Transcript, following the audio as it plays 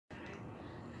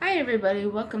Hi everybody,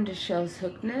 welcome to Shell's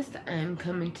Hook Nest. I am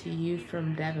coming to you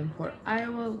from Davenport,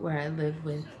 Iowa, where I live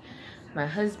with my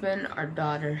husband, our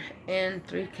daughter, and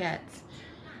 3 cats.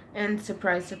 And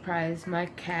surprise, surprise, my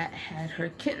cat had her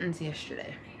kittens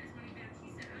yesterday.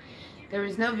 There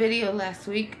was no video last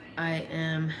week. I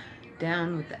am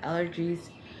down with the allergies,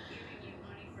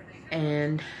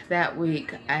 and that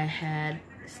week I had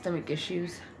stomach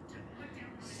issues,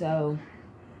 so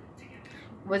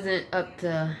wasn't up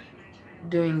to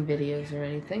doing videos or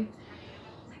anything.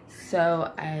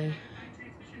 So I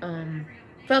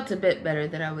felt a bit better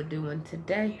that I would do one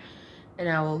today, and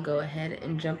I will go ahead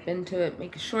and jump into it,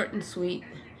 make it short and sweet,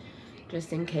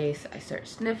 just in case I start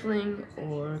sniffling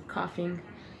or coughing.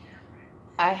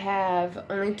 I have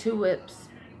only 2 whips.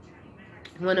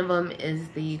 One of them is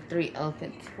the 3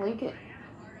 Elephants blanket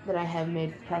that I have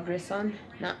made progress on.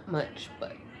 Not much,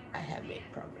 but I have made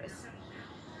progress.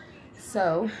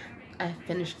 So I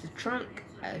finished the trunk.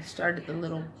 I started the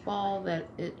little ball that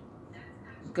it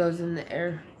goes in the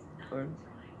air or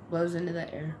blows into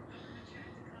the air.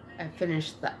 I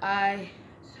finished the eye.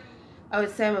 I would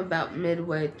say I'm about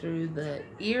midway through the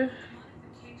ear,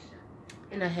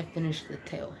 and I have finished the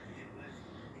tail.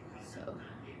 So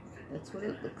that's what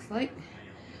it looks like.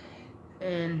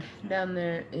 And down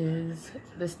there is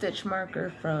the stitch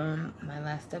marker from my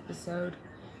last episode.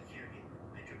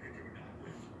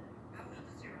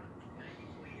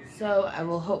 So I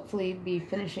will hopefully be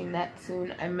finishing that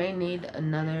soon. I may need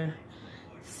another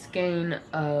skein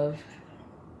of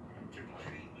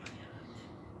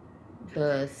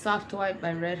the Soft White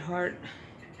by Red Heart.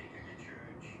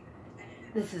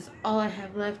 This is all I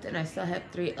have left, and I still have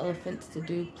 3 elephants to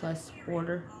do plus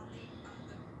border.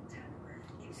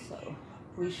 So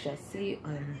we shall see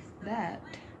on that.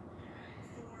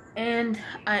 And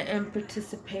I am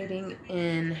participating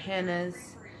in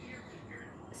Hannah's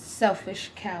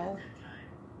Selfish Cow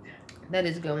that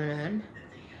is going on,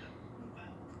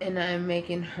 and I'm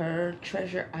making her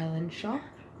Treasure Island shawl.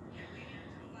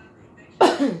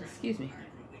 Excuse me.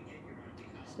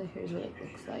 So here's what it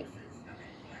looks like.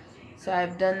 So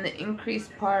I've done the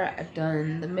increased part, I've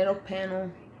done the middle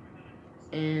panel,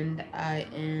 and I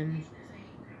am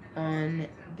on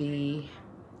the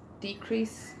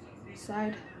decrease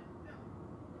side.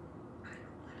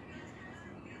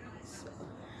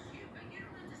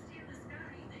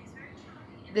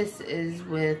 This is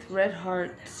with Red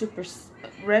Heart, not Super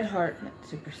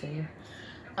Saver.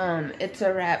 It's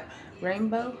a wrap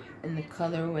rainbow in the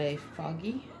colorway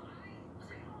Foggy.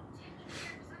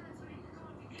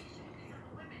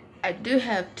 I do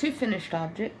have 2 finished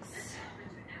objects.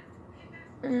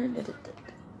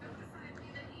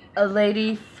 A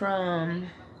lady from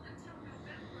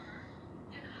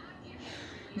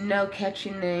No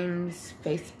Catchy Names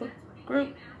Facebook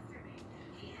group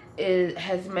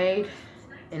has made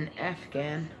an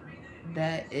Afghan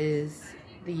that is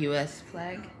the US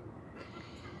flag,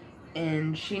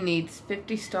 and she needs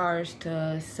 50 stars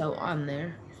to sew on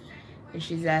there, and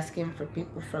she's asking for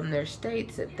people from their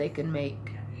states if they can make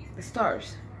the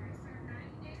stars.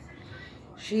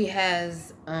 She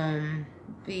has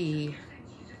the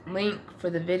link for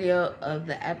the video of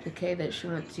the applique that she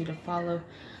wants you to follow,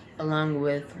 along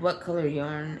with what color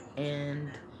yarn and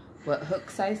what hook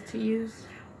size to use.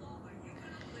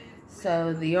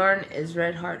 So the yarn is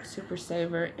Red Heart Super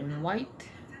Saver in white,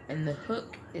 and the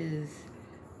hook is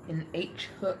an H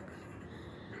hook.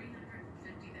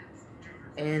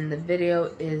 And the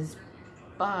video is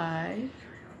by,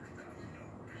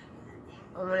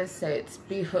 I want to say it's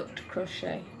Be Hooked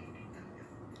Crochet.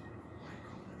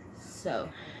 So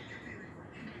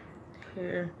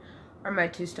here are my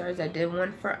 2 stars. I did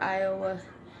one for Iowa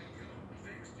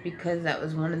because that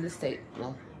was one of the states.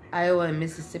 Well, Iowa and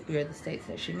Mississippi are the states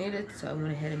that she needed, so I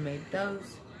went ahead and made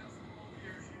those.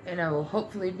 And I will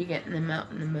hopefully be getting them out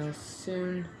in the mail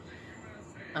soon.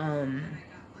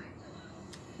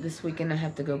 This weekend I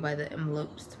have to go buy the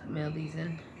envelopes to mail these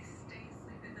in.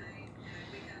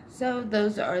 So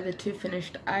those are the 2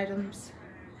 finished items.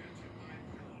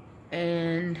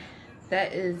 And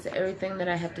that is everything that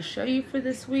I have to show you for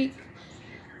this week.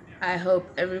 I hope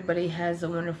everybody has a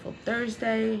wonderful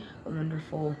Thursday, a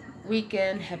wonderful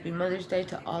weekend. Happy Mother's Day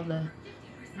to all the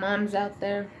moms out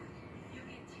there.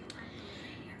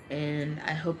 And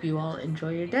I hope you all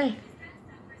enjoy your day.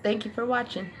 Thank you for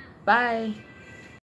watching. Bye.